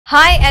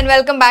Hi and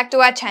welcome back to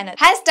our channel.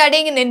 Has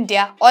studying in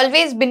India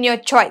always been your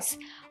choice,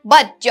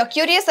 but you're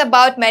curious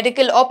about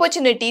medical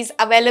opportunities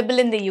available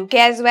in the UK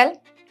as well?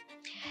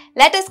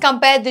 Let us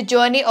compare the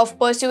journey of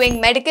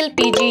pursuing medical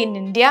PG in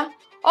India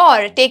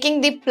or taking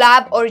the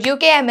PLAB or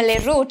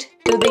UKMLA route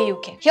to the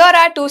UK. Here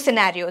are two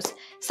scenarios.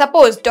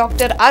 Suppose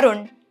Dr.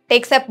 Arun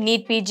takes up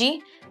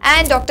NEETPG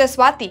and Dr.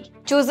 Swati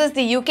chooses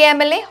the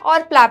UKMLA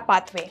or PLAB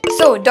pathway.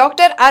 So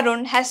Dr.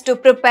 Arun has to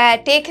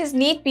take his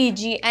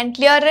NEETPG and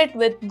clear it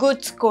with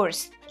good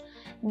scores.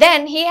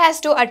 Then he has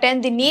to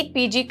attend the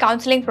NEETPG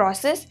counselling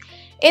process.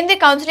 In the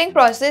counselling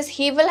process,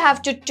 he will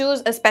have to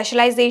choose a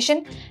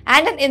specialization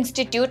and an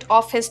institute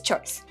of his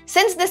choice.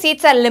 Since the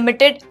seats are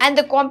limited and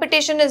the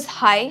competition is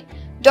high,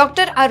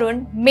 Dr.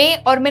 Arun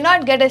may or may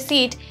not get a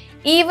seat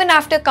even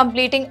after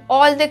completing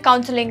all the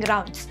counselling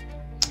rounds.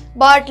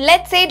 But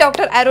let's say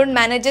Dr. Arun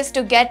manages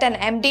to get an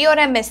MD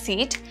or MS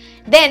seat,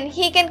 then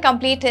he can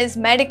complete his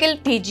medical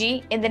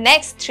PG in the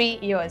next 3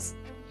 years.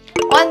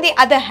 On the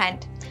other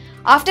hand,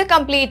 after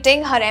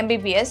completing her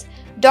MBBS,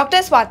 Dr.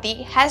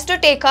 Swati has to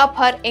take up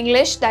her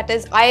English, that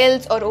is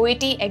IELTS or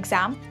OET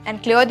exam,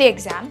 and clear the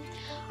exam.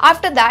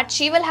 After that,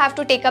 she will have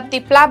to take up the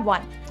PLAB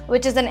 1,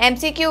 which is an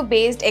MCQ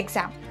based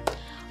exam.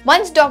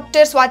 Once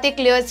Dr. Swati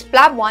clears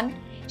PLAB 1,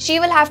 she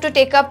will have to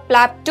take up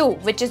PLAB 2,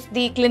 which is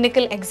the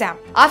clinical exam.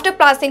 After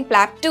passing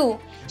PLAB 2,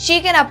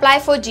 she can apply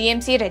for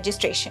GMC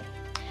registration.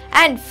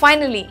 And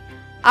finally,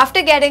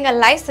 after getting a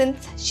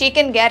license, she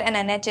can get an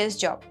NHS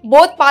job.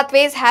 Both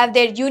pathways have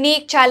their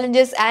unique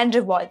challenges and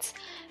rewards.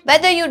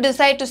 Whether you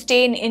decide to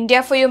stay in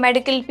India for your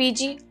medical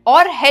PG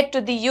or head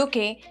to the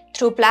UK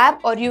through PLAB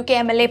or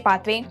UKMLA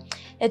pathway,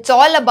 it's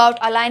all about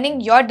aligning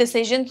your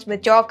decisions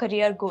with your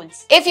career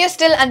goals. If you're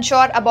still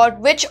unsure about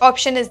which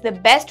option is the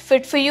best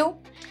fit for you,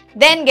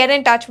 then get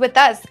in touch with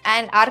us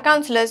and our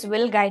counselors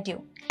will guide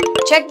you.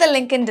 Check the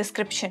link in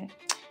description.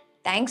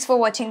 Thanks for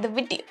watching the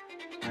video.